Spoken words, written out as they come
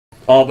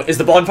Oh, but is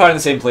the bonfire in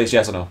the same place,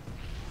 yes or no?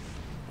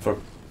 For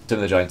Tomb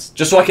of the Giants.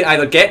 Just so I can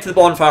either get to the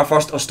bonfire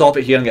first or stop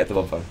it here and get to the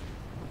bonfire.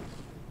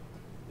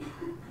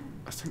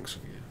 I think so,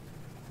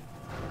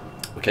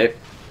 yeah. Okay.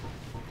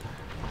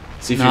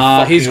 See if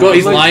nah, he's got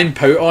his lying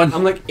pout on.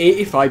 I'm like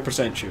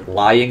 85% sure.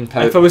 Lying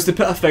pout. If I was to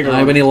put a figure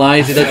on when he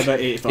lies, he about does,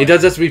 85. he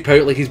does this wee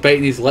pout like he's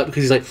biting his lip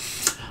because he's like,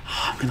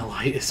 oh, I'm going to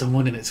lie to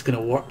someone and it's going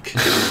to work.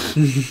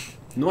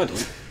 No, I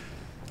don't.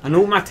 I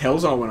know what my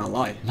tells are when I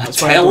lie.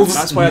 That's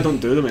why I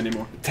don't do them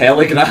anymore.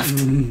 Telegraphed.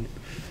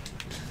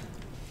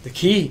 The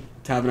key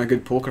to having a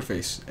good poker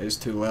face is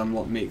to learn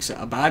what makes it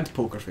a bad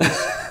poker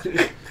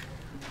face.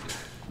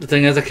 The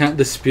thing is, I can't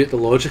dispute the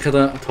logic of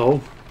that at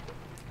all.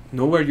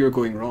 Know where you're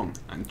going wrong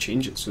and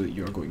change it so that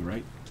you're going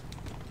right.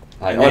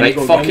 Alright,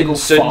 fucking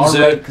Sun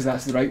Tzu. Because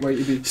that's the right way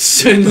to be.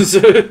 Sun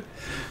Tzu.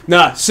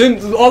 Nah,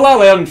 all I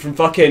learned from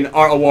fucking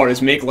Art of War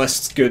is make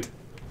lists good.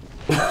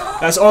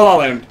 That's all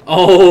I learned.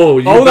 Oh,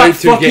 you're all that about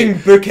to fucking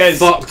get book is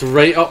fucked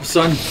right up,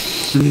 son.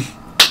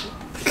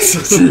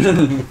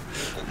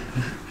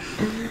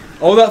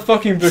 all that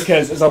fucking book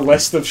is a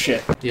list of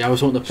shit. Yeah, I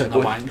was wanting to put in a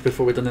wank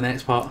before we done the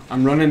next part.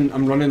 I'm running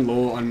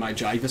low on my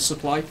Jivas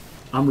supply.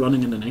 I'm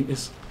running in the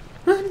 90s.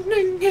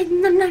 Running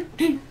in the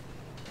 90s.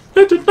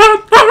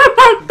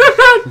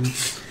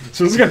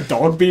 So it's like a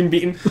dog being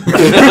beaten.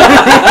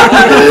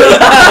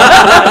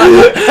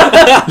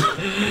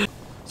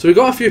 So we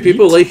got a few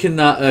people liking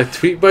that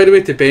tweet, by the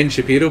way, to Ben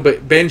Shapiro,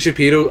 but Ben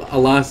Shapiro,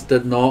 alas,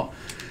 did not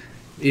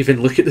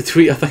even look at the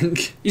tweet, I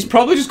think. He's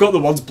probably just got the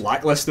words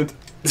blacklisted.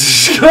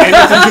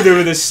 Anything to do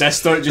with his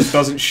sister, it just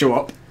doesn't show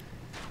up.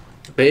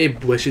 I bet he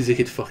wishes he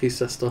could fuck his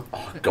sister.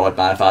 Oh god,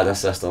 man, if I had a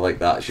sister like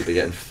that, she'd be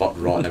getting fucked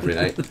rotten every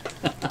night.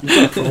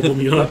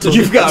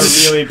 You've got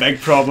a really big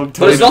problem,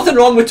 But there's nothing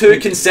wrong with two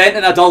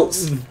consenting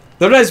adults.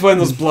 There is when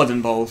there's blood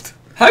involved.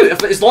 How?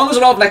 As long as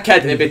they're not having a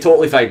kid, it'd be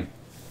totally fine.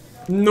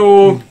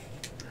 No.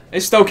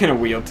 It's still kind of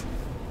weird.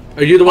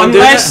 Are you the one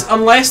doing it?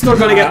 Unless they're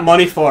going to get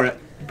money for it.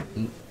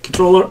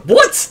 Controller.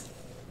 What?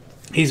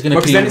 He's going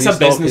to then it's a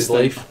business his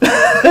life.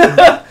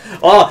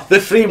 Oh, the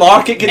free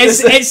market can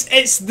It's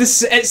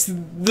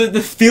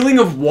the feeling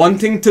of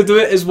wanting to do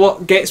it is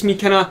what gets me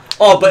kind of.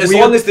 Oh, but as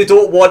weird. long as they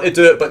don't want to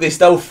do it, but they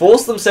still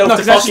force themselves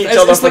to fuck each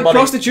other it's for like money.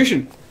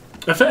 prostitution.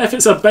 If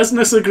it's a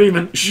business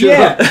agreement, sure.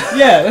 Yeah,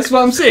 yeah, that's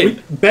what I'm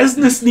saying.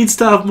 Business needs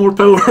to have more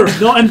power,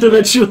 not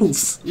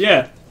individuals.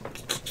 Yeah.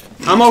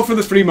 I'm all for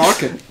the free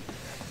market.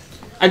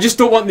 I just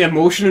don't want the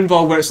emotion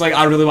involved where it's like,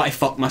 I really want to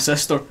fuck my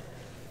sister.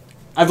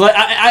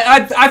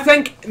 I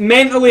think,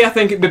 mentally, I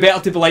think it'd be better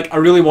to be like, I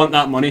really want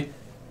that money.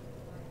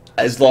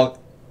 As long...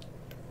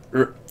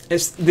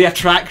 It's, the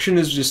attraction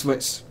is just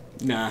what's,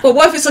 nah. But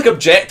what if it's like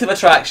objective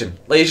attraction?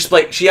 Like, you're just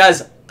like, she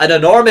has an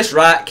enormous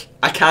rack,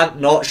 I can't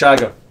not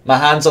shag her. My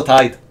hands are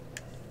tied.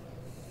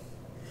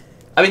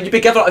 I mean, you'd be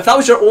given... If that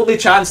was your only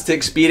chance to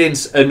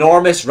experience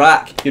enormous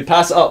rack, you'd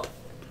pass it up.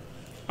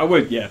 I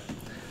would, yeah.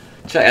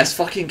 Check this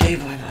fucking gay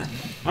boy, man.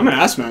 I'm an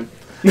ass man.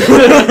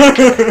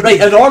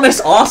 Right, enormous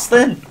arse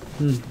then.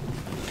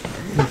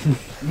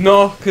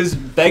 No, because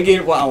big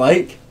ain't what I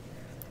like.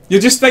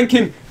 You're just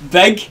thinking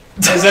big,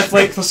 as if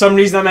like for some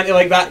reason I'm into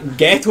like that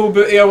ghetto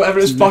booty or whatever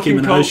it's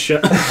fucking called.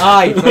 Shit.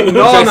 Aye, like,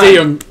 no, I say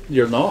man.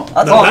 you're not.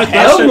 That's No, all that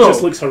hell shit no.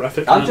 just looks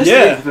horrific. I'm man. just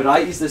Yeah. saying,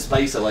 variety's the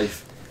spice of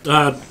life.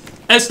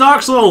 It's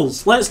Dark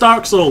Souls. Let's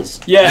Dark Souls.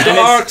 Yeah,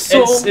 Dark and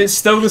Souls. it's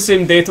still the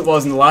same date it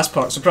was in the last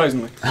part,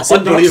 surprisingly. That's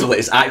unbelievable.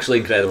 It's actually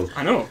incredible.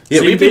 I know. Yeah,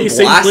 Same we've been day,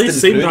 same blasting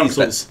place, same through Dark these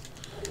bits.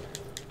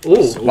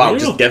 Souls. Oh, wow, real.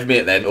 just give me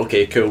it then.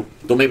 Okay, cool.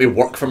 Don't make me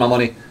work for my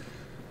money.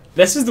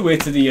 This is the way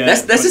to the.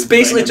 This is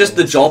basically just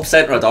the job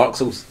centre of Dark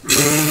Souls.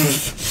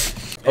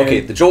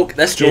 Okay, this joke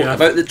Yeah.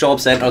 about the job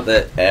centre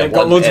that It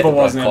got loads of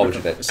awards in college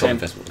Edinburgh. Film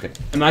Festival. Okay.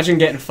 Imagine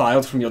getting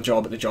fired from your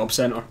job at the job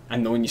centre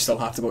and knowing you still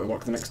have to go to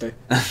work the next day.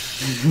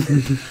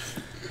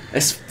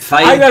 It's I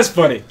fine. think that's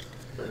funny.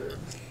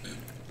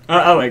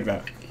 I like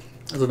that.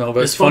 I don't know,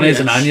 but It's it's funny as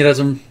an funny-ish.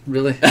 aneurysm,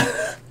 really.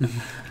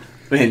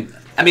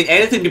 I mean,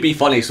 anything could be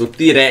funny, so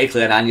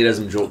theoretically an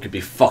aneurysm joke could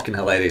be fucking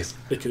hilarious.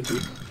 It could be.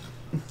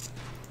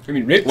 I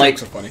mean, rape Like,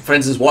 jokes are funny. for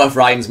instance, what if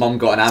Ryan's mum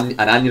got an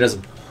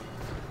aneurysm?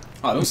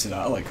 Oh, I don't say that.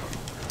 I like her.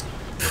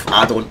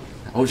 I don't.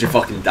 I hope she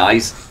fucking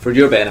dies for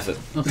your benefit.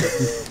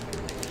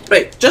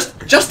 Right,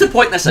 just to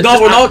point this out. No,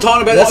 just we're not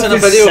talking about this in a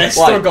if his video.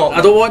 sister Why? got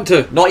I don't want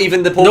to. Not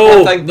even the Pokemon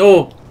No, thing.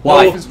 no.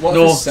 Why? No, What if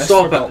no, his sister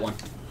stop got it. one?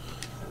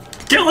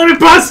 Get let me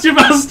past you,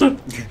 bastard!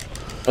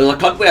 There's a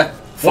cunt with a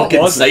fucking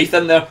was it? scythe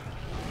in there.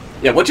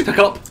 Yeah, what'd you pick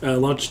up?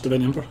 Large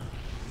Divine Emperor.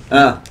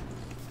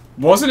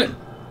 Wasn't it?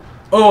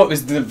 Oh, it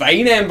was the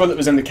Divine Ember that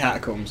was in the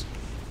catacombs.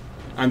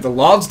 And the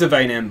large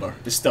Divine Ember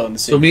is still in the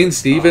same. So me and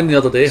Stephen the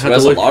other day So had to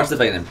that's a look. large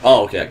divine in.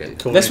 Oh, okay, I get it.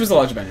 This was the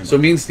large Divine Ember. So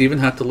me and Stephen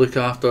had to look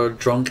after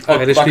drunk Oh,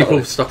 Irish back up people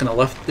there. stuck in a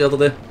lift the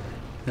other day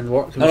in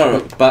work. No,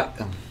 back.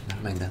 Oh,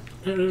 never mind that.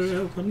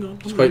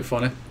 It's quite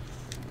funny.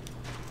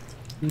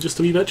 I'm just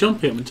a wee bit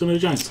jumpy. I'm in Tomb of the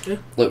Giants. Yeah.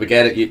 Look, we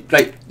get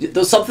it.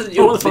 There's something that Oh,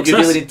 you, what the that you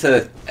fuck's really this?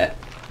 need to.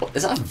 What,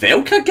 is that a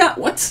Velka gat?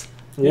 What?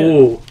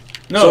 Whoa.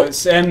 No, So-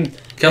 it's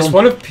Kill it's him.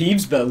 one of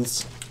Peeves'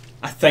 builds,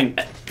 I think.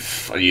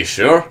 Are you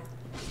sure?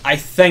 I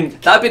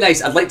think That'd be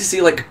nice. I'd like to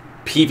see like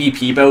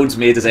PvP builds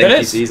made as There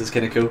NPCs. is. It's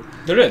kind of cool.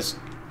 there is.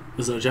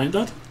 Is there a giant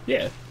dad?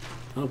 Yeah.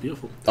 Oh,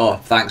 beautiful. Oh,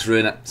 thanks,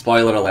 ruin it.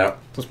 Spoiler alert.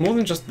 There's more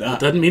than just I that.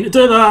 didn't mean to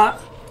do that.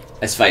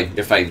 It's fine.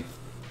 You're fine.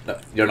 No,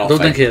 you're I not don't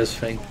fine. think it is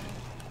fine.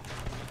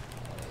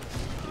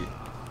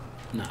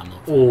 Nah, I'm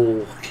not.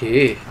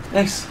 Okay.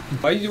 Nice.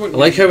 Why do you want I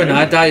like how when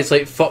I die, it's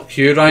like fuck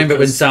you, Ryan, but when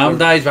Because Sam we're-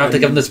 dies, we have to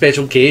give him the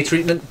special K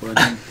treatment.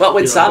 Well,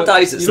 when Yeah, Sam but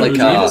dies, it's you don't like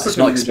need us it's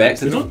to not do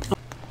expected. You don't?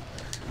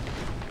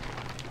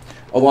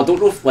 Although I don't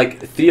know if, like,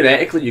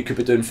 theoretically you could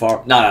be doing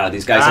far. No,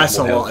 these guys That's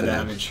have a more lot health of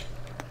than damage.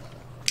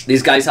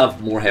 These guys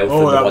have more health Oh,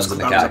 than the that ones was, in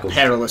the that was a catacombs.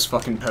 perilous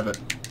fucking pivot.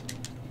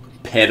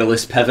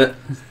 Perilous pivot.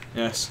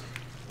 Yes.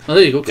 Oh,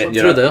 there you go, Getting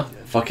clip your through there.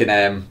 fucking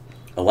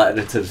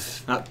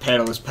alliterative, That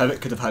perilous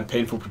pivot could have had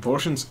painful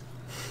proportions.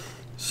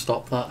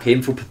 Stop that.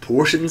 painful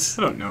proportions.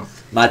 I don't know.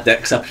 My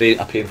dick's a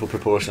painful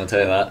proportion, I'll tell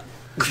you that.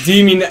 Do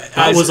you mean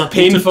as was a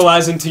painful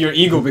as into your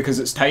ego because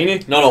it's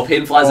tiny? No,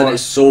 painful as in Or-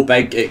 it's so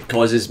big it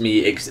causes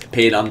me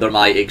pain under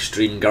my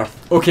extreme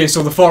girth. Okay,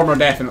 so the former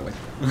definitely.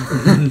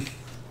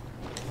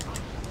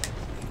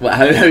 What,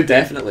 how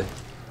definitely?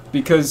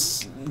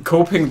 Because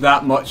coping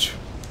that much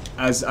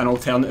as an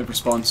alternative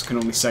response can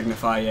only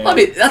signify... Well, I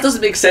mean, that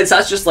doesn't make sense.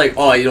 That's just like,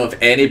 oh, you know,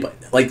 if anybody...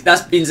 Like,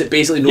 that means that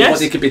basically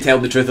nobody Yes. could be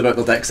telling the truth about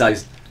their dick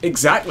size.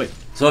 Exactly.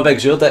 So how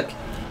big's your dick?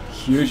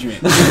 Huge, mate.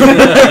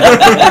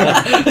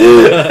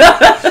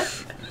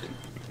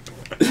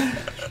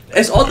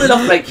 It's oddly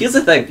enough, right, here's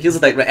the thing,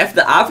 right, if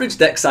the average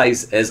dick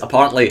size is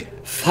apparently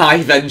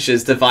 5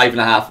 inches to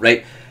 5.5,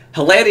 right,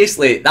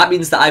 hilariously, that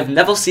means that I've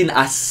never seen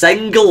a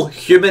single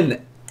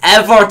human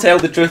ever tell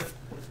the truth.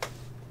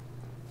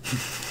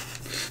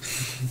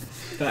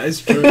 That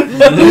is true.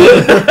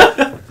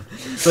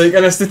 Like,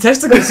 in a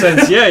statistical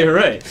sense, yeah, you're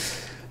right.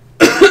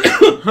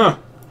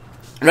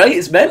 Right,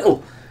 it's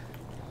mental.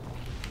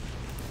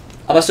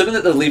 I'm assuming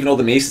that they're leaving all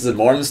the Maces and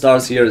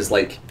Morningstars here as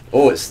like,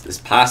 oh, it's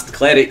past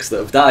clerics that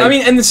have died. I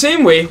mean, in the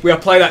same way, we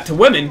apply that to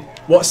women.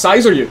 What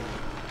size are you?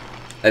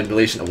 in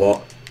relation to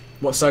what?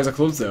 What size of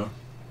clothes they are?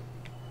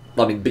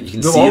 I mean, but you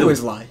can They'll see always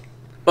them. lie.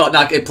 Well,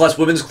 nah, plus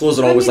women's clothes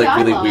are I always mean, like I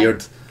really lie.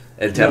 weird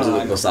in terms No,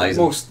 of their size.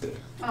 Most do.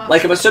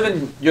 Like, I'm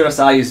assuming you're a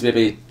size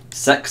maybe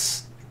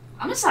 6.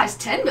 I'm a size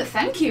 10, but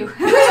thank you.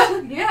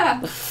 Yeah.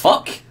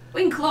 Fuck.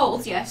 In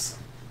clothes, yes.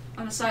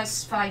 I'm a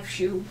size 5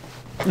 shoe.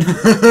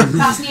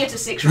 That's near to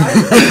 6, right?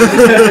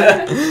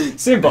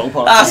 Same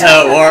ballpark. That's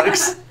how it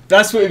works.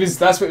 That's what it was.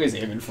 That's what it was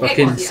aiming for.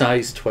 Okay. Fucking Yeah.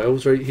 size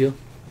 12s right here.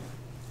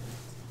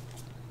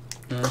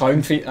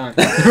 Clown feet. Aye.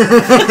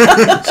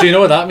 So you know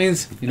what that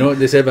means? You know what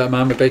they say about a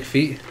man with big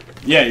feet?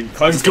 Yeah,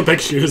 clowns He's got big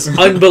shoes.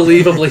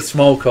 Unbelievably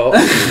small cock.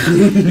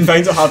 He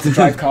finds it hard to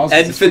drive cars.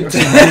 Infant.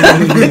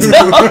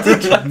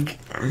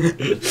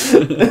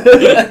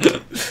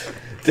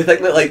 Do you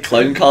think that like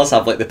clown cars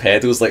have like the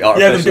pedals like Yeah,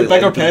 artificially? they've got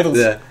bigger like, pedals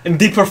Yeah. and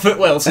deeper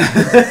footwells.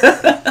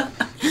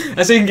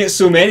 That's how you can get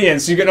so many in.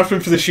 So you get enough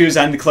room for the shoes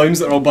and the clowns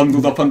that are all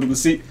bundled up under the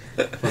seat.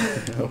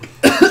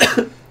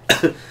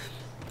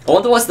 I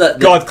wonder what's that.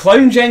 God,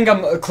 clown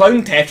Jenga,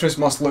 clown Tetris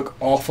must look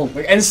awful.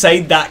 Like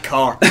inside that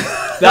car,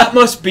 that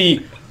must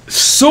be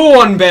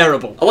so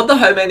unbearable. I wonder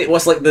how many.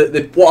 What's like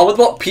the what? I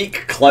wonder what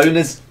peak clown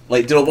is.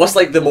 Like, do you know what's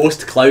like the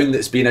most clown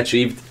that's been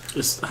achieved,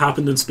 This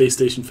happened in Space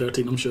Station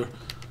 13, I'm sure.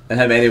 and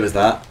how many was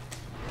that?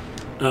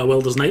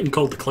 Well, there's an item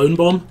called the Clown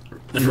Bomb,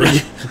 and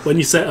when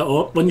you set it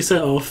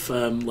off,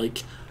 like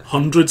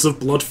hundreds of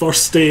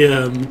bloodthirsty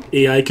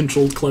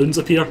AI-controlled clowns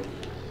appear.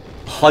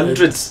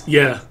 Hundreds.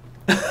 Yeah,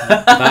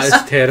 That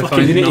is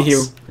terrifying. You need to nuts.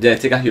 heal. Yeah,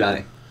 take a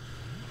humanity.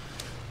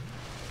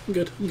 I'm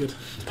good.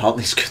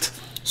 Apparently it's good.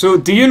 So,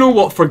 do you know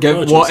what Oh,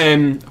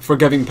 jeez.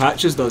 forgiving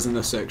patches does in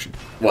this section?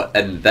 What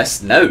in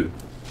this now?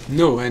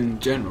 No, in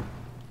general.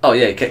 Oh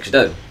yeah, he kicks you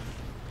down.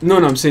 No,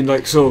 I'm saying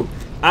like so.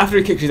 After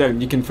he kicks you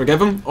down, you can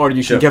forgive him, or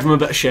you Sure. can give him a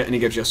bit of shit and he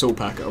gives you a soul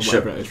packet or Sure.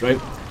 whatever it is, right?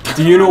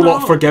 Do you know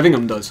what forgiving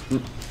him does?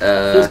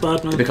 Feels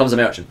bad, man. He becomes a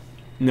merchant.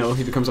 No,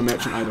 he becomes a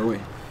merchant either way.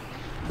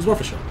 It's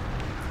worth a shot.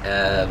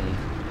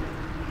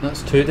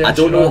 That's 2 days. I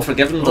don't know what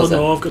forgiving Oh does.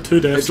 no, I've got 2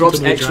 deaths. It drops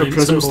into my extra giants,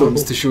 prism they're horrible.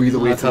 stones to show you the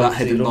way That's to that how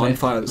hidden zero, mate.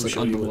 bonfire that's I'm like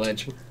sure under you the would.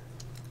 ledge.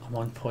 I'm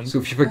on point. So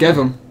if you forgive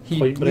him, he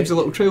Point break. leaves a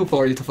little trail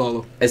for you to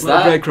follow. Is Little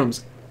that-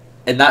 breadcrumbs?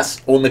 And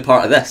that's only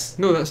part of this.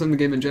 No, that's in the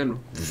game in general.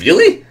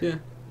 Really? Yeah.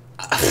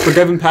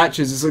 Forgiving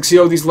patches is like, see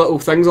all these little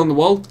things on the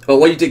wall? Well,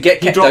 what you do, get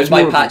He kicked down drops by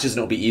more of them. patches and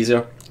it'll be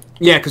easier.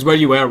 Yeah, because where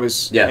you were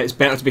was, Yeah. it's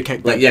better to be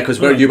kicked Like, down. yeah, because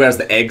where you were is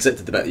the exit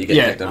to the bit that you get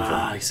Yeah. kicked down from.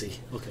 Ah, I see.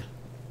 Okay.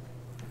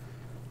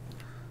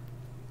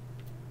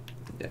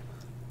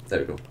 There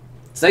we go.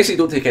 It's nice that you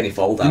don't take any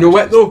fall damage. You know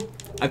what though?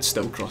 I'd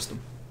still trust him.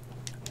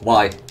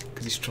 Why?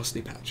 Because he's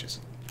trusty patches.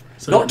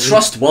 So Not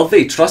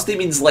trustworthy. Trusty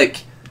means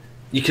like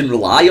you can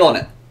rely on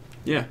it.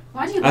 Yeah.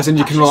 Why do you As love in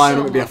you can patches rely on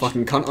so him to be a much?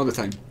 fucking cunt all the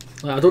time.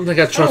 I don't think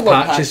I'd trust I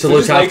love Patches to Patches. look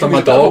Just like after him, my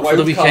he's a bit of a dog for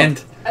the wild card.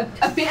 weekend.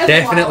 A bit of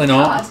Definitely a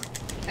not. wild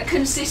card.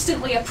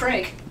 Consistently a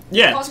prick.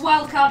 Yeah. What's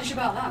wild cardish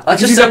about that? That Because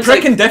just he's a sounds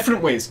prick like, in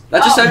different ways.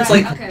 that just Oh, sounds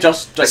right, like okay.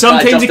 just like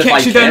Sometimes he justify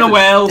kicks you down a Kevin.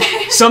 well,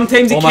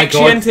 sometimes he Oh my kicks you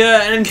God.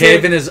 into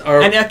Kevin is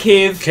our a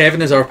cave.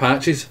 Kevin is our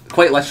Patches.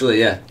 Quite literally,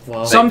 yeah.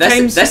 Wow.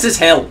 Sometimes This is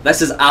hell.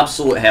 This is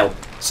absolute hell.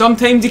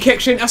 sometimes he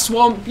kicks you into a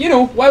swamp. You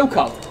know, wild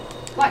card.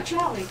 Like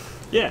Charlie.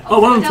 Yeah. Oh,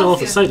 one of them fell off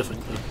Philadelphia. its side, I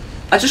think.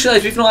 I just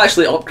realised we've not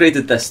actually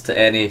upgraded this to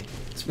any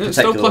It's still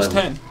particular plus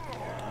level. 10.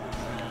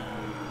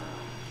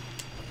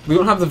 We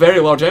don't have the very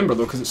large Ember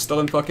though, because it's still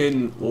in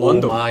fucking Oh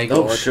London. my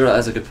Oh, god. sure, that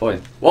is a good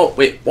point. Whoa,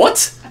 wait,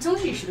 what? I told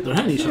you should They're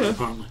have. hitting each other, Yeah.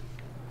 apparently.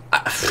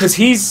 Because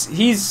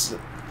he's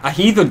a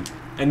heathen,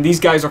 and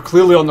these guys are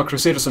clearly on the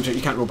crusade or some shit.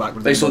 You can't roll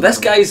backwards. Right, so this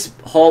guy's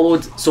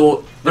hollowed.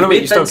 So they No, wait,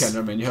 you made still Vince. can.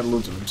 Never mind. You had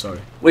loads of them. Sorry.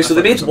 Wait, so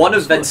I they thought made there one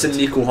was of something Vince and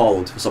Nico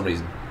hollowed for some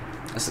reason.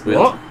 That's weird.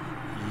 What?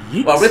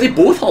 Yeet. Well, were they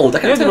both hollowed? I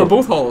can't Yeah, they tell. were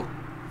both hollow.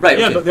 Right,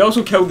 Yeah, okay. but they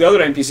also killed the other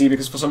NPC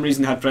because for some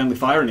reason they had friendly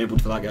fire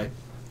enabled for that guy.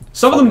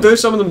 Some of them do,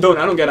 some of them don't.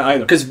 I don't get it either.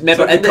 Because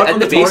remember, It's like in they cut the on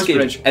base Taurus game,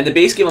 Bridge. in the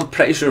base game, I'm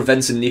pretty sure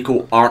Vince and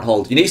Nico aren't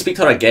hauled. You need to speak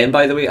to her again,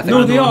 by the way. I think.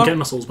 No, I they know, I'm are. getting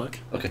my souls back.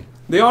 Okay.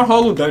 They are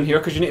hollowed down here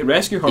because you need to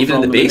rescue her Even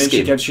from in the them, and base then she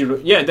game? gives you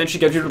then she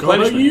gives you God, about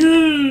replenishment.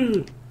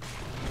 you!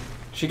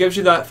 She gives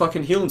you that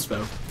fucking healing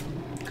spell.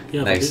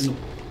 Yeah, Nice. but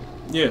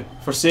Yeah,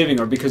 for saving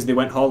her because they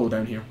went hollow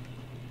down here.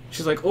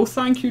 She's like, oh,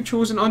 thank you,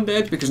 chosen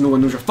undead, because no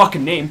one knows your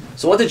fucking name.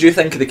 So what did you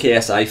think of the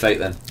KSI fight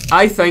then?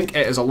 I think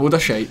it is a load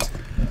of shite.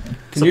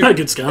 it's a pretty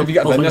good scam. Have you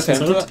got a all business things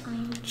into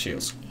considered. it?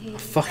 Cheers.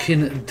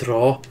 Fucking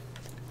draw.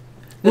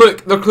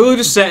 Look, they're clearly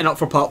just setting up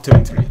for part 2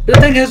 and 3. But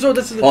the thing is though,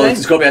 this is the Oh, thing.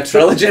 it's got to be a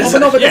trilogy. Oh, Is but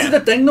no, it? but this Yeah. is the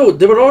thing though.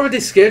 They were already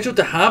scheduled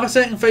to have a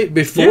second fight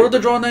before Yeah. the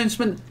draw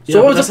announcement. Yeah, So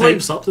but what was this the point?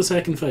 hypes up the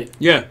second fight.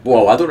 Yeah.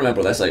 Whoa, I don't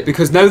remember this. Like,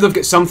 Because now they've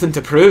got something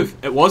to prove.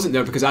 It wasn't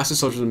there because Acid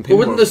Soldiers and But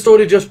wouldn't the Pinball.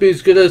 story just be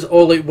as good as,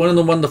 oh, like one of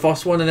them won the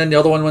first one and then the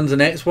other one wins the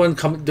next one,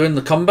 doing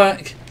the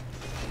comeback?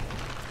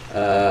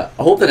 I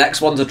hope the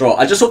next one's a draw.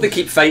 I just hope they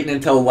keep fighting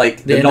until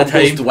like the end of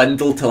numbers time.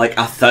 dwindle to like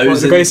Well, they're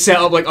 1,000. going to set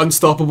up like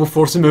unstoppable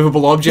force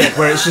immovable object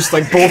where it's just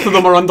like both of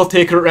them are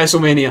Undertaker at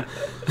WrestleMania.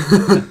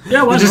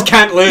 Yeah, why They just not?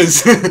 can't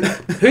lose.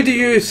 Who do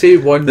you say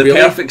won The really?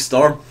 perfect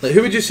storm. Like,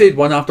 who would you say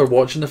won after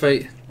watching the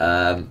fight?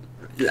 I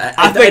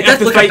think it if did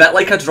the look fight- a bit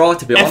like a draw,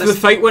 to be If honest. the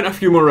fight went a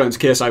few more rounds,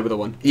 KSI would have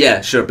won. Yeah,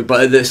 sure,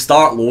 but at the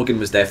start, Logan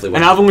was definitely And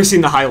winning. I've only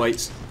seen the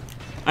highlights.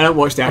 I don't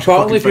watch the actual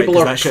Apparently fucking fight people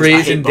 'cause are that shit's- I hate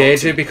praising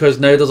boxing. Deji because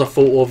now there's a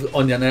photo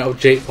on the internet of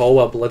Jake Paul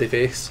with a bloody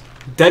face.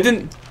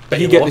 Didn't But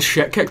he he get the lost.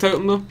 shit kicked out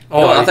of him though?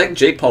 Oh, No, I aye. think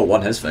Jake Paul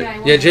won his fight. Yeah,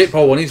 Yeah, Jake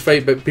Paul won his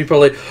fight, but people are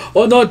like,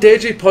 oh no,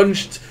 Deji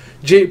punched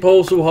Jake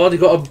Paul so hard he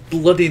got a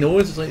bloody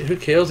nose. It's like, who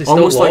cares? He still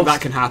Almost lost. like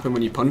that can happen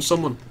when you punch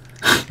someone.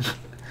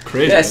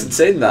 Crazy. Yeah, it's man.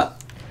 insane that.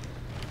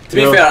 To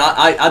be Yeah.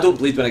 fair, I don't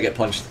bleed when I get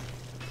punched.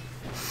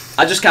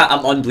 I just can't. I'm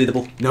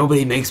unbleedable.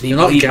 Nobody makes me You're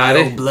not bleed my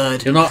Gary. own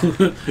blood. You're not,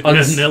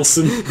 And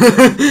Nelson.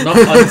 not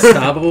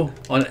unstabbable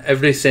on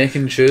every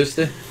second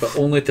Tuesday, but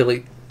only to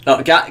like.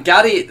 No,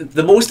 Gary.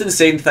 The most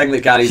insane thing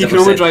that Gary's He ever can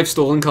only said. drive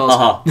stolen cars.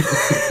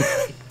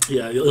 Uh-huh.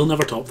 Yeah, he'll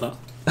never top that.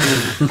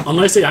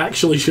 Unless he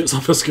actually shoots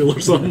up a school or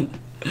something.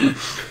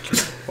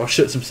 Or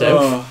shoots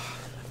himself.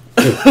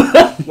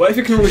 What if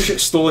you can only shoot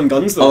stolen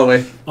guns All though? the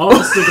way. Oh,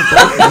 that's a good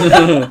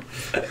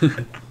point.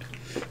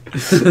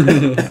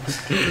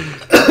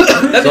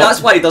 Maybe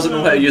that's why he doesn't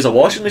know how to use a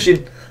washing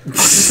machine.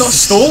 It's not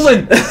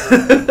stolen!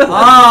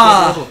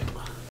 Ah!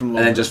 And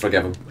then just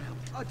forgive him.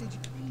 Oh, did you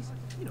please?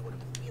 You know what?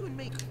 You and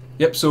me.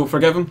 Yep, so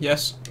forgive him,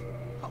 yes.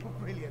 Oh,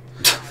 brilliant.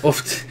 Oh,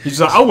 He's just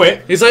like, I'll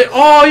wait. he's like,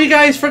 oh, you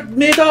guys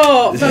made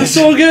up. That's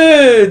so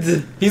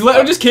good. He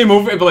literally just came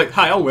over to be like,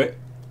 hi, I'll wait.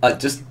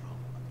 Just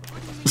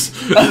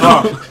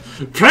Oh.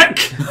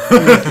 Prick!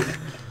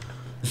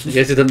 I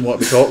guess he didn't want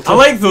to be talked to. I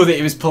like though that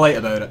he was polite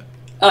about it.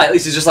 at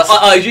least he's just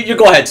like, you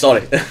go ahead.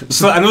 Sorry.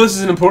 So I know this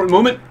is an important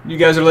moment. You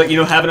guys are like, you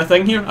know, having a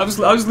thing here. I'll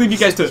just leave you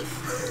guys to it.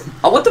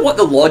 I wonder what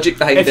the logic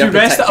behind If their you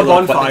rest at a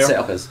particular equipment bonfire,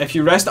 setup is. if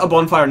you rest at a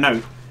bonfire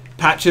now,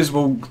 patches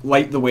will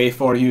light the way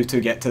for you to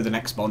get to the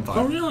next bonfire.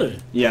 Oh, really?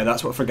 Yeah,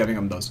 that's what forgiving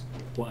him does.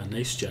 What a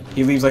nice gen.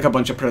 He leaves like a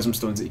bunch of prism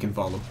stones that you can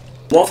follow.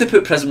 What if they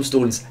put prism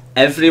stones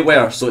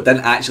everywhere so it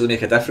didn't actually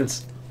make a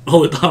difference?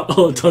 All it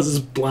does is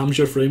blams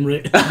your frame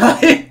rate.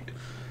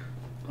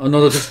 Oh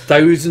no, there's just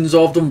thousands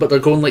of them, but they're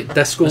going like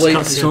disco This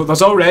lights. So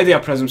there's already a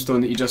prism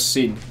stone that you just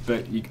seen,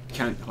 but you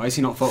can't. Why is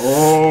he not?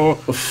 Oh,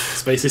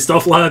 Spicy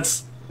stuff,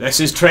 lads. this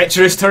is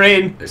treacherous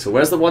terrain. So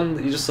where's the one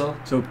that you just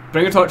saw? So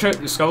bring your torch out.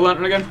 Your skull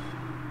lantern again.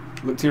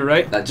 Look to your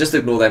right. Just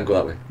ignore them. Go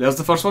that way. There's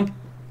the first one.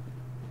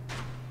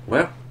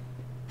 Where?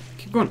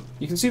 Keep going.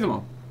 You can see them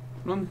all.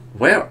 Run.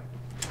 Where?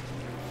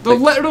 They're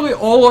Like- literally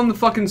all on the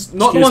fucking.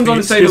 Not the Excuse ones me, on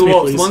the side of the excuse me,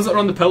 walls. The please. ones that are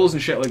on the pillows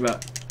and shit like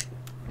that.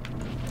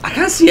 I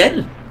can't see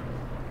in.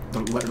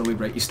 They're literally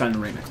right. You're standing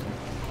right next to them.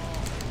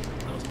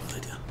 That was a bad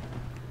idea.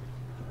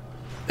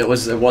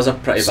 It was a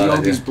pretty See bad all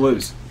idea. these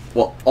blues.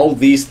 What? All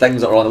these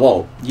things that are on the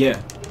wall. Yeah.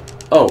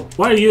 Oh.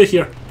 Why are you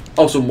here?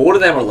 Oh, so more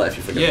of them are lit if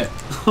you forget. Yeah.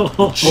 Oh,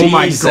 Oh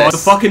my Jesus. god!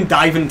 Fucking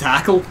dive and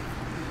tackle.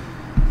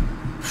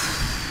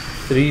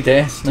 3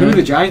 deaths now. Who are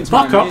the giants?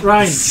 fuck man, up,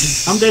 Ryan.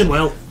 I'm doing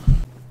well.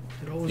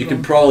 You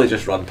can probably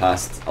just run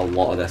past a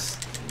lot of this.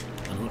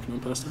 I know I can run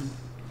past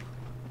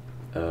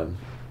him.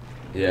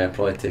 Yeah,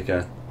 probably take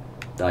a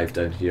dive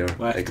down here.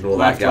 Left, Ignore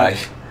left, that guy.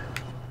 left.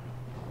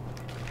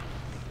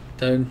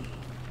 Down.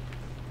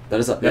 There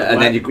is a, Yeah,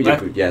 and then you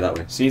left. go, yeah, that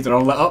way. See, they're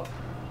all lit up.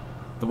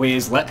 The way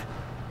is lit.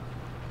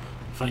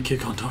 Thank you,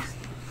 Condor.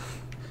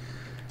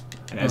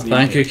 And it is the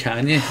Thank you, UK.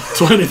 Kanye.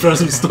 20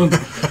 presents done.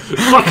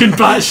 Fucking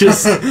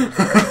batches.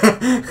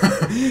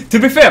 To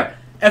be fair,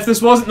 if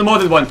this wasn't the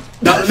modded one,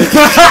 that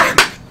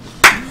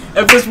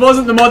if this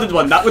wasn't the modded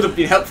one, that would have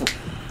been helpful.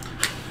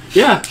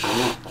 Yeah.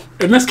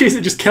 In this case,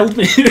 it just killed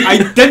me.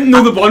 I didn't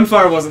know the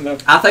bonfire wasn't there.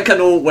 I think I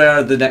know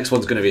where the next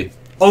one's going to be.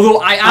 Although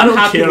I am I don't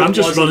happy care. that I'm it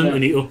just wasn't running there.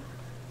 Benito.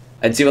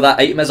 And see where that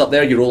item is up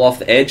there? You roll off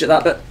the edge at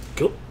that bit.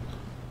 Cool.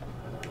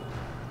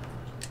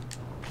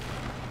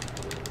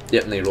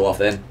 Yep, and then you roll off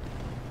then.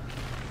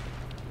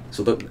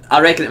 So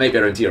I reckon it might be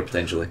around here,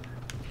 potentially.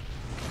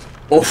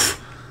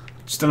 Oof.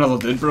 Just another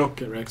dude, bro.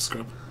 Get wrecked,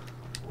 scrub.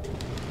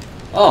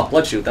 Oh,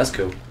 blood shield, that's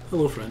cool.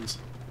 Hello, friends.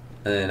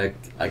 And then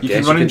I You guess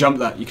can run and jump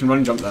that. You can run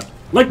and jump that.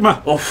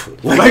 Ligma. Oof.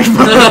 Like,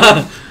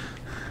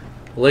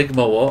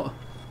 Ligma what?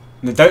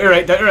 no, down to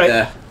right, down to right.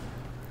 Yeah.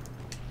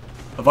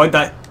 Avoid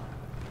that.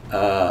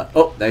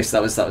 Oh, nice.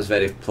 That was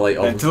very polite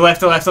of To him. the left,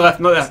 to the left, to the left.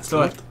 Not that, to the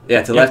left.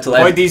 Yeah, to left, to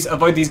Avoid left.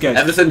 these guys.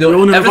 Everything You own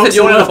you in a box everything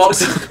you own in a to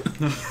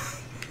the box.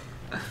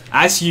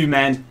 That's you,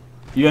 man.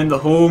 You in the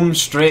home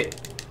straight.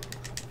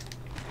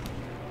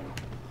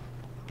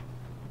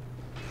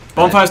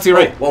 Bonfire's to your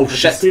right. Oh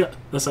shit. See it?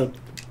 That's a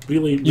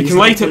really. You can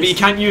light it, but you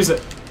can't use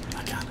it.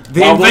 I can.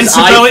 The What was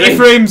invincibility I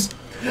frames.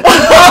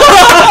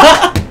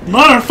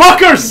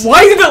 Motherfuckers!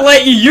 Why did it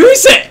let you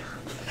use it?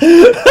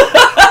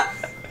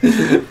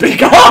 Be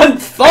gone,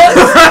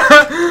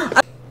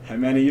 fuck! How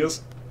many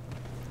years?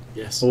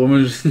 Yes. A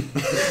woman.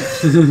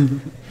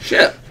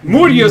 Shit.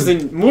 More years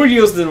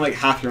than like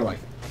half your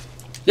life.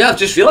 Yeah, I've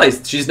just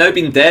realised she's now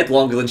been dead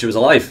longer than she was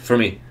alive for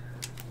me.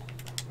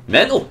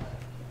 Mental.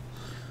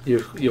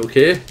 You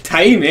okay?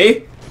 Time,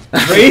 eh?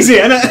 Crazy,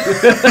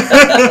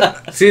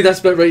 innit? See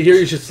this bit right here?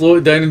 You should slow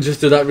it down and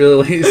just do that really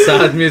like,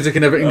 sad music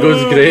and everything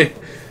goes grey.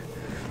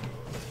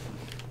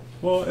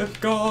 What if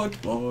God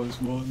was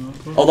one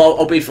of us? Although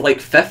I'll be for like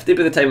 50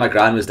 by the time my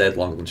gran was dead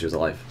longer than she was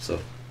alive. So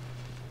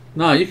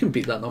Nah, you can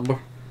beat that number.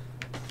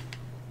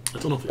 I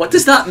don't know if what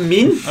does that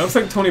mean? I don't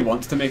think Tony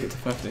wants to make it to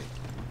 50.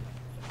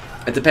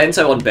 It depends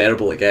how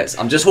unbearable it gets.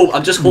 I'm just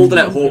holding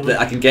out hope that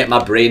I can get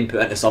my brain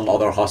put into some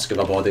other husk of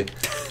a body.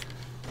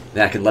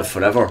 Then I can live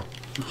forever.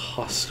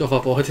 Husk of a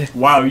body.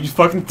 Wow, you just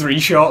fucking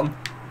 3-shot him.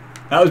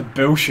 That was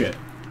bullshit.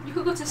 You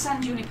could go to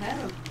San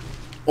Junipero.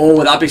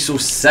 Oh, that'd be so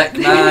sick,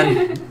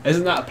 man.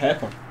 Isn't that a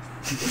pepper?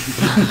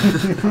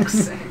 Fuck's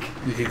sake.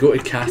 You could go to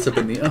Casa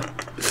Bonita.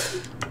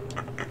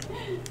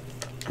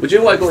 Would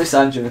you want to go to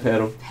San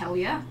Junipero? Hell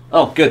yeah.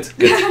 Oh, good,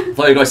 good. I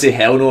thought you were going to say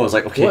hell no. I was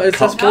like, okay, What is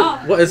cut.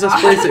 this? What is this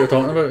place that you're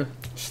talking about?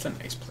 Just a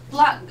nice place.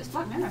 It's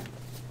Black Mirror.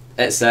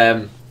 It's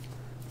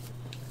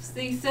It's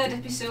the third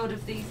episode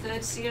of the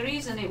third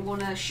series, and it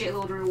won a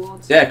shitload of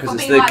rewards. yeah, because I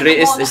it's mean, the like,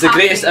 greatest. one It's the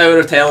greatest happy- hour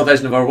of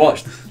television I've ever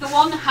watched. The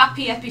one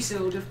happy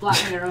episode of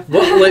Black Mirror.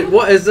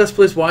 What is this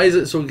place? Why is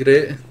it so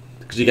great?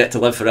 Because you get to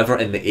live forever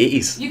in the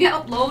 80s. You get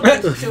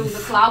uploaded to the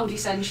cloud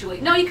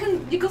essentially. No,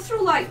 you go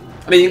through like.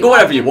 I mean, you can go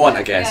wherever you want,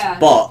 I guess. Yeah.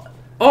 But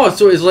Oh,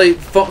 so it's like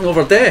fucking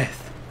over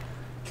death.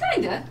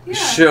 Kinda. Yeah.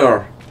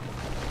 sure.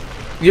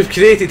 You've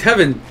created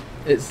heaven.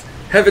 It's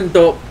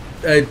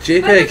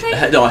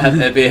heaven.jpg. No,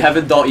 it'd be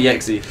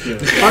heaven.exe.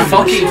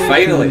 Fucking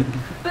finally.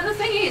 But the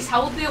thing is,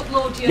 how would they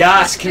upload your?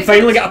 Yes, can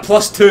finally get a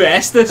 +2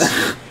 Estes.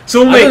 It's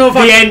only I don't know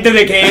if the end of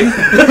the game.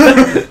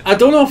 I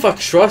don't know if I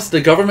trust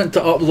the government to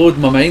upload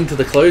my mind to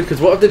the cloud,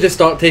 because what if they just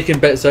start taking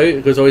bits out?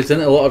 Because I was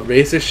into a lot of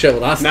racist shit.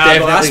 Well, that's Nah, but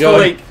definitely that's for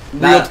going.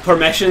 like weird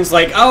permissions.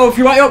 Like, oh, if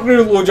you want to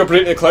upload your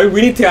brain to the cloud,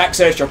 we need to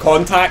access your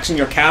contacts and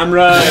your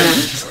camera.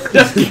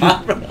 Do you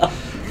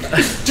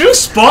know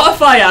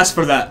Spotify asks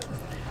for that?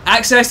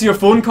 Access to your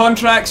phone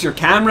contracts, your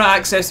camera,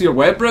 access to your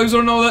web browser,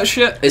 and all that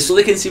shit. It's so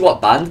they can see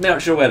what band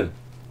merch you're wearing.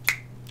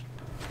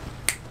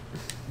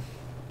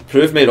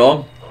 Prove me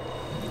wrong.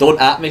 Don't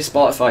at me,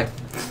 Spotify.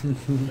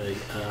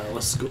 Right,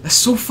 let's go. It's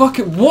so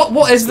fucking.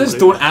 What is this?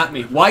 Don't at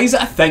me. Why is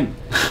it a thing?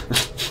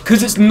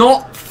 Because it's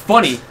not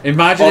funny.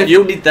 Imagine. Oh, if,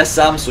 you'll need this,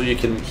 Sam, so you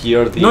can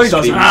hear the No, he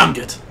doesn't. screams. I'm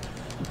good.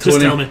 Just Tony,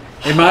 tell me.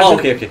 Imagine. Oh,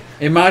 okay, okay.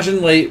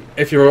 Imagine like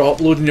if you were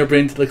uploading your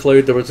brain to the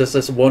cloud, there was just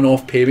this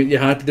one-off payment you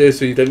had to do,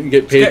 so you didn't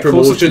get paid Get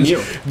closer to promotions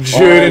Neil.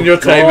 during Oh, your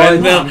time God.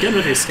 in No, I'm there. getting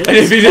ready to skip. And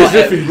if you just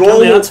Roll Tell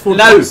me that's four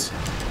now. points.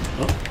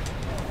 Oh.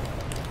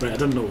 Right, I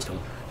didn't know it was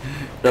coming.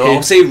 No,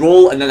 I'll say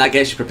roll, and then that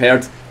gets you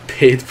prepared.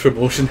 paid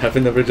promotion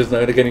heaven every just now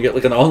and again, you get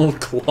like an Arnold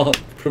Clark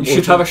You promotion.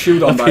 should have a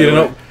shield on, by the appearing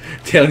way. up,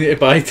 telling you to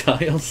buy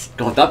tiles.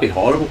 God, that'd be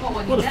horrible.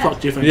 When What the you're fuck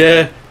dead. do you think?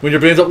 Yeah, when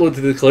your brain's uploaded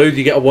to the cloud,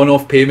 you get a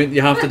one-off payment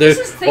you have to But do, this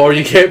is the thing, or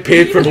you get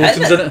paid you-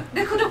 promotions in it.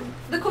 They could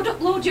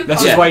upload your.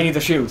 This Yeah. is why you need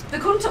a shield. They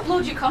couldn't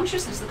upload your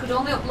consciousness. They could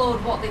only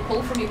upload what they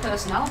pull from your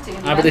personality.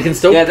 And Ah, but they can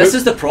still. Yeah, this put-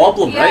 is the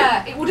problem, right?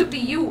 Yeah, it wouldn't be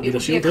you. It Either would be a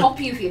shield it.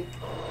 copy of you.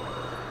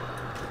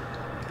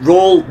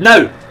 Roll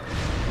now.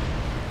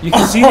 You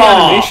can see the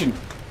animation.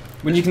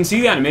 When you can see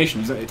the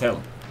animation, you don't need to tell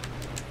them.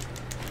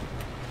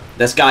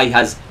 This guy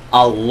has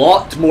a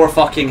lot more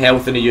fucking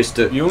health than he used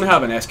to. You only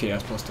have an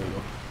SKS +2 though.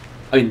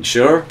 I mean,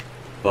 sure,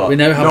 but We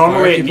now have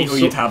Normally at firekeeper, Nito so-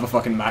 you'd have a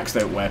fucking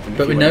maxed out weapon. if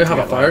but we you now went to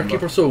have a get that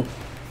number. firekeeper, so.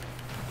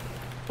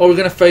 Oh, we're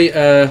gonna fight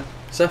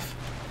Sif.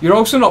 You're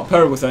also not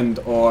power within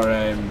or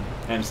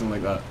anything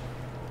like that.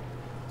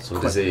 So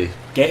does he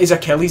Get his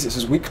Achilles, it's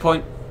his weak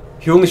point.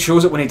 He only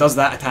shows it when he does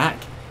that attack.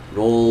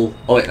 roll?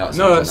 Oh wait, no. It's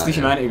No, not it's that, the yeah.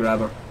 humanity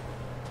grabber.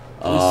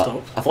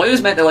 Stop. I thought he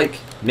was meant to like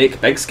make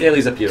big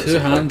scalies appear. at Two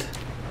some point. hand.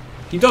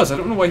 He does, I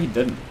don't know why he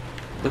didn't.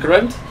 Look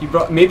around. He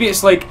brought, maybe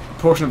it's like a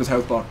portion of his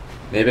health bar.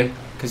 Maybe.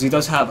 Because he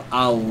does have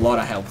a lot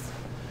of health.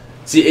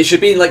 See, it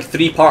should be in like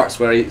 3 parts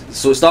where he.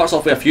 So it starts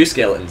off with a few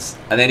skeletons,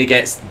 and then he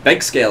gets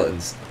big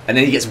skeletons, and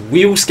then he gets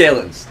wheel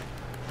skeletons.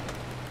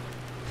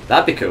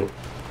 That'd be cool.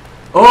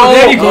 Oh,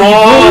 there you go!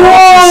 Oh. You blew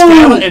up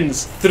the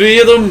skeletons! 3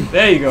 of them.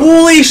 There you go.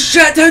 Holy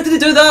shit! How did he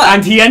do that?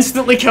 And he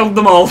instantly killed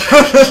them all.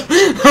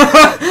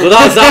 Well,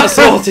 that's that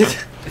sorted.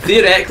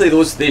 Theoretically,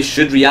 they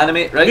should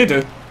reanimate, right? They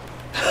do.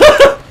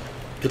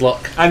 Good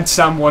luck. And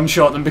Sam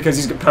one-shot them because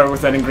he's got power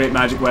within and great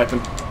magic weapon.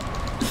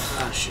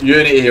 Ah, shit. You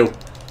need to heal.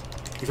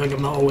 You think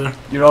I'm not aware?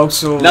 You're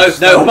also... No,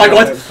 oh my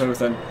God. Power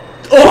within.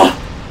 Oh!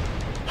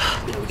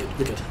 Yeah, we're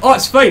good. Oh,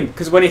 it's fine,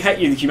 because when he hit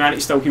you, the humanity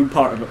still healed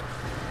part of it.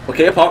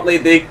 Okay, apparently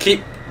they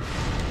keep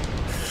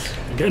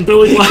I'm getting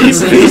bullied,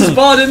 lads.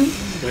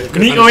 respawning. Right, I've got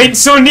Nito to ain't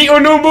so Nito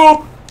no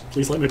more!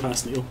 Please let me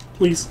pass, Neil.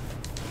 Please.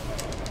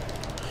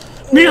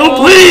 Neil,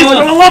 please! For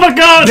the love of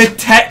God! The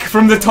tick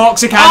from the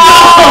toxic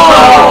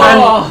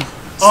and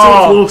So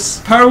close.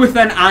 power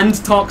within and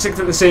toxic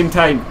at the same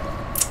time.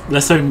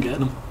 That's how I'm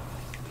getting him.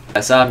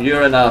 Sam,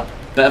 you're in a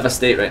bit of a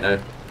state right now.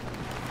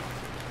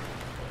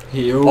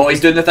 Heal. Oh, he's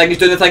doing the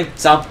thing,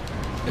 Sam.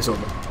 It's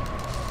over.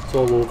 It's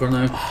all over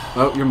now.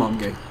 Oh, your mum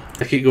gay.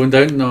 I keep going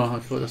down. No, I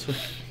go this way.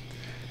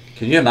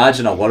 Can you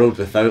imagine a world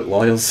without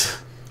lawyers?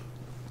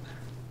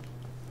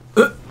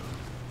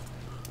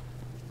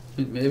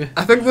 Maybe.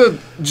 I think they're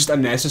just a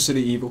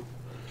necessary evil.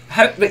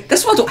 How? Wait,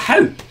 this one I don't.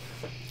 How?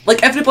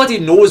 Like everybody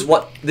knows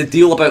what the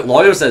deal about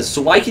lawyers is,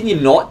 so why can you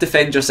not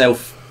defend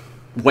yourself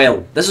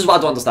well? This is what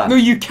I don't understand. No,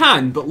 you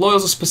can, but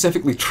lawyers are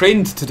specifically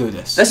trained to do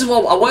this. This is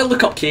what I want to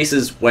look up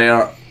cases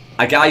where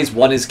a guy's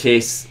won his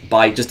case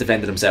by just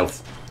defending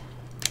himself.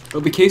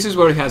 There'll be cases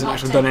where he hasn't Not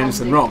actually Ted done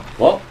anything Bundy. wrong.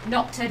 What?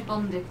 Not Ted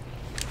Bundy.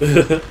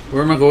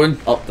 Where am I going?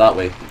 Up that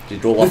way. You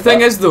roll The off thing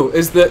that. is, though,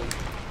 is that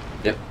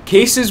Yep.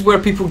 cases where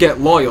people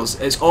get lawyers,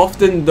 it's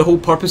often the whole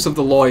purpose of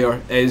the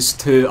lawyer is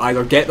to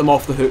either get them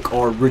off the hook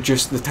or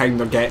reduce the time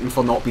they're getting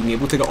for not being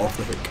able to get off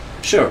the hook.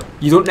 Sure.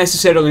 You don't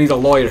necessarily need a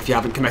lawyer if you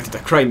haven't committed a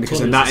crime, because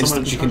Well, in that someone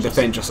instance you can charges.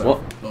 defend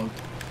yourself. What?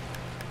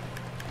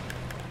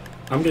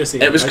 I'm gonna say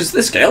It was because of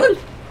the skeleton.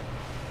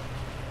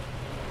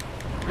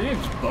 I think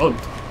it's bugged.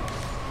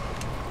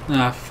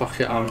 Ah, fuck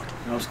it. That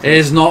was It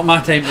is not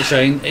my time to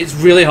shine. It's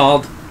really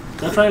hard.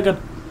 Can I try again?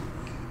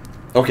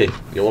 Okay,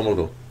 you one more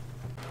go.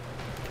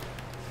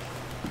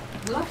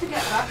 We'll have to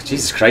get back to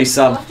Jesus it. Christ,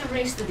 We'll Sam. have to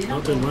race the dinner.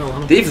 Not doing well,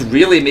 huh? They've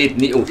really made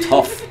Nito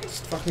tough.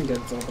 Just fucking get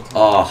it over.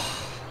 Oh,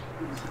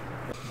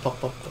 Pop,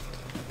 pop, pop.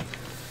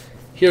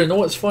 Here, know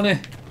what's funny?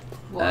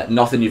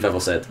 nothing you've ever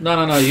said.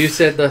 No. You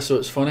said this, so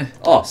it's funny.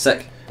 Oh,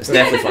 sick. It's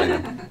definitely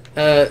funny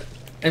then.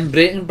 In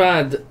Breaking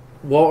Bad,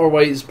 Walter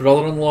White's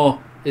brother-in-law,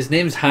 his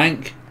name's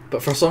Hank,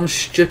 but for some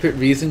stupid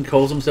reason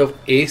calls himself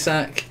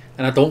ASAC,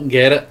 and I don't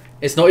get it.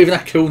 It's not even a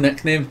cool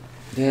nickname.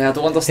 Yeah, I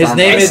don't understand. His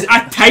name that. It's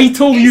a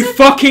title, you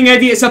fucking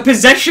idiot! It's a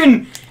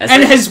position Is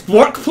in it? his Are you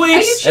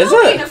workplace!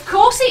 joking? it? Of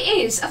course it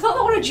is. I thought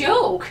that were a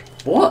joke.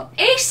 What?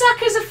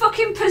 ASAC is a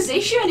fucking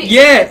position. It's,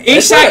 Yeah,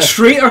 Is ASAC it?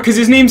 Schrader, because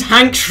his name's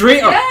Hank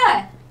Schrader.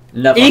 Yeah.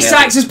 Never heard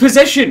ASAC's of- his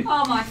position!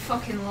 Oh my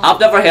fucking lord. I've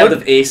never heard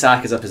of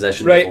ASAC as a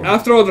position Right, before.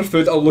 after I order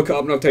food, I'll look it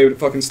up and I'll tell you what it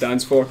fucking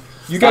stands for.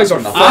 You guys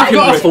are Stands for I've fucking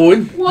got a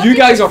phone. What you do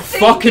guys are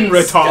think fucking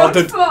it stood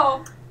retarded.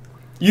 for?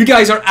 You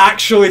guys are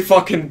actually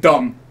fucking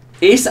dumb.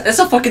 ASAC, that's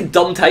a fucking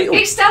dumb title.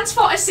 It stands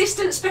for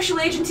Assistant Special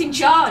Agent in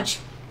Charge.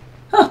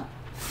 Huh.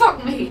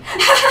 Fuck me.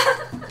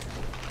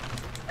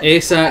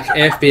 ASAC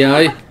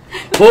FBI.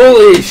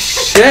 Holy Did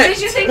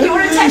shit! you think you were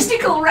a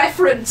testicle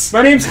reference?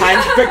 My name's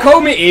Hank, but call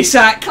me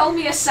ASAC. Call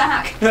me a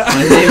sack. My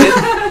name is.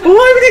 But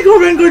why would he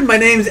go around going, my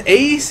name's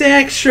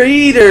ASAC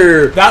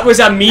Schrader? That was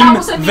a meme That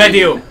was a meme.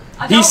 video.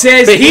 I He don't-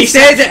 says But he ASAC.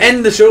 says it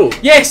in the show.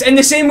 Yes, in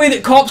the same way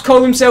that cops call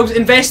themselves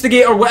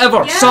investigator, whatever,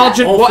 Yeah.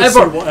 sergeant, Officer,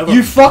 whatever. whatever.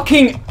 You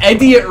fucking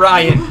idiot,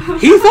 Ryan.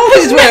 He thought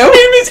as His well.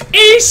 name is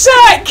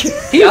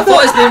ASAC. I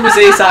thought his name was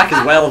ASAC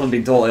as well, if I'm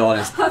being totally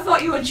honest. I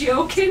thought you were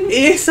joking.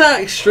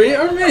 ASAC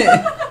Schrader, mate.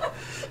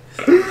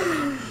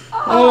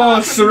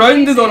 Oh,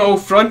 surrounded on all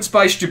fronts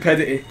by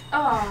stupidity.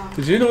 Oh,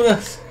 Did you know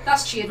this?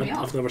 that's cheered me up.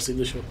 I've never seen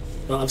the show.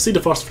 Well, I've seen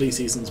the first 3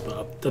 seasons, but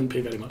I didn't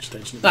pay very much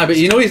attention. Nah, but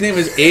you know his name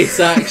is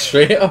ASAC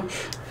Schrader.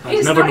 I've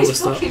It's never not his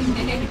noticed that.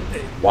 fucking name.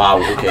 Wow,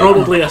 okay.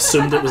 Probably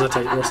assumed it was a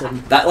title or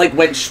something. That like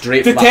went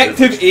straight from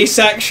Detective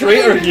ASAC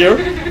Schrader here.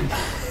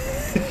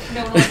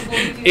 No one will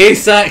believe you.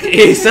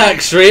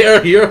 ASAC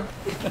Schrader here.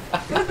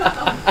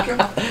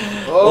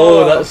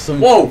 Oh, that's some.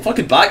 Whoa,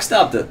 fucking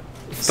backstabbed it.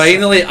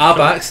 Finally, a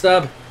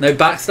backstab. Now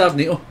backstab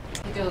Nito.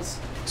 He does.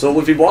 So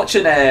we've been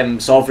watching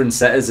Sovereign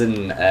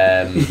Citizen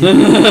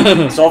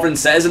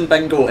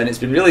Bingo, and it's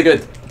been really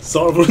good.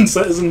 Sovereign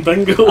Citizen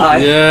Bingo. Aye.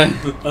 Yeah.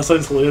 That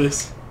sounds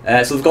hilarious.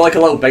 So they've got like a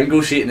little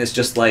bingo sheet, and it's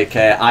just like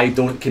I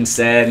don't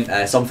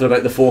consent. Something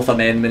about the Fourth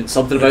Amendment.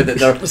 Something about that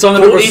they're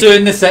Something about we're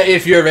suing the city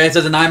if you're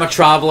arrested, and I'm a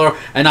traveller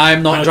and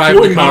I'm not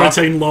driving the car.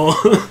 Maritime law.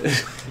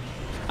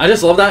 I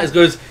just love that. It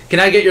goes, can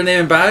I get your name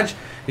and badge?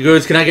 He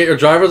goes, can I get your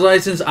driver's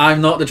license? I'm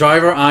not the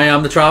driver, I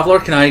am the traveller.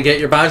 Can I get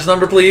your badge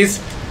number, please?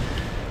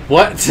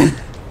 What?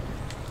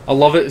 I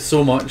love it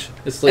so much.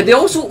 It's like, and they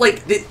also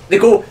like they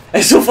go.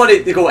 It's so funny.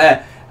 They go.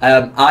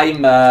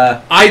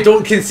 I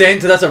don't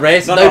consent to this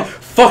arrest. No, now, no.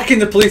 fucking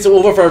the police are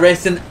over for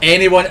arresting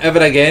anyone ever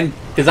again,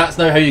 because that's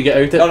now how you get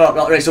out it. No,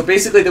 right. So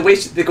basically, the way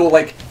they go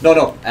like,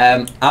 no,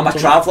 I'm a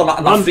traveller.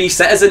 I'm a free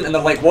citizen, and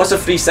they're like, what's a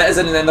free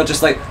citizen? And then they're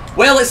just like,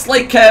 well, it's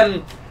like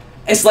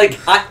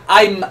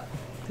I'm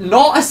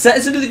not a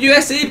citizen of the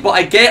USA, but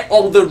I get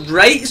all the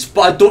rights,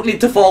 but I don't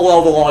need to follow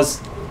all the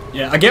laws.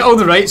 Yeah, I get all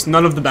the rights,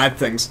 none of the bad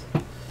things.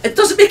 It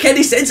doesn't make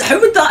any sense. How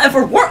would that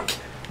ever work?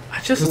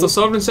 Because they're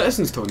sovereign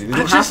citizens, Tony. They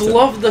don't I just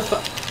have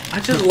to. I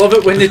just love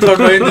it when they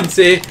turn around and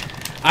say,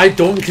 I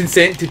don't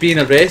consent to being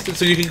arrested,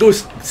 so you can go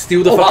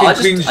steal the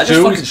fucking Queen's I just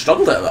jewels. fucking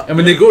struggled at that. And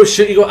when they go to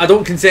shoot, you go, I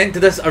don't consent to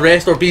this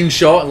arrest or being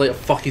shot. Like,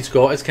 fuck, he's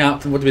got his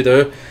captain, what do we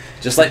do?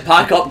 Just like,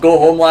 pack up, go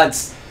home,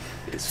 lads.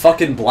 It's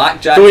fucking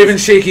blackjack. Don't even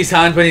shake his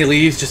hand when he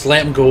leaves, just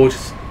let him go,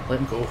 just let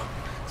him go.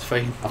 It's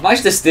fine. I've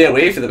managed to stay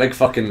away from the big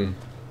fucking...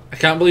 I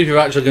can't believe you're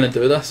actually going to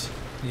do this.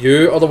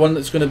 You are the one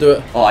that's going to do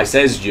it. Oh, I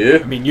says you.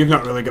 I mean, you've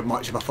not really got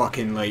much of a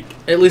fucking, like...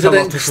 At least I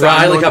pillar didn't to cry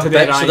stand like on a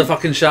today, bitch to Ryan. the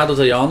fucking shadows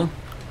of Yarnum.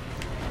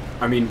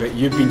 I mean, but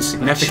you've been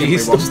significantly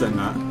Jeez. worse than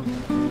that.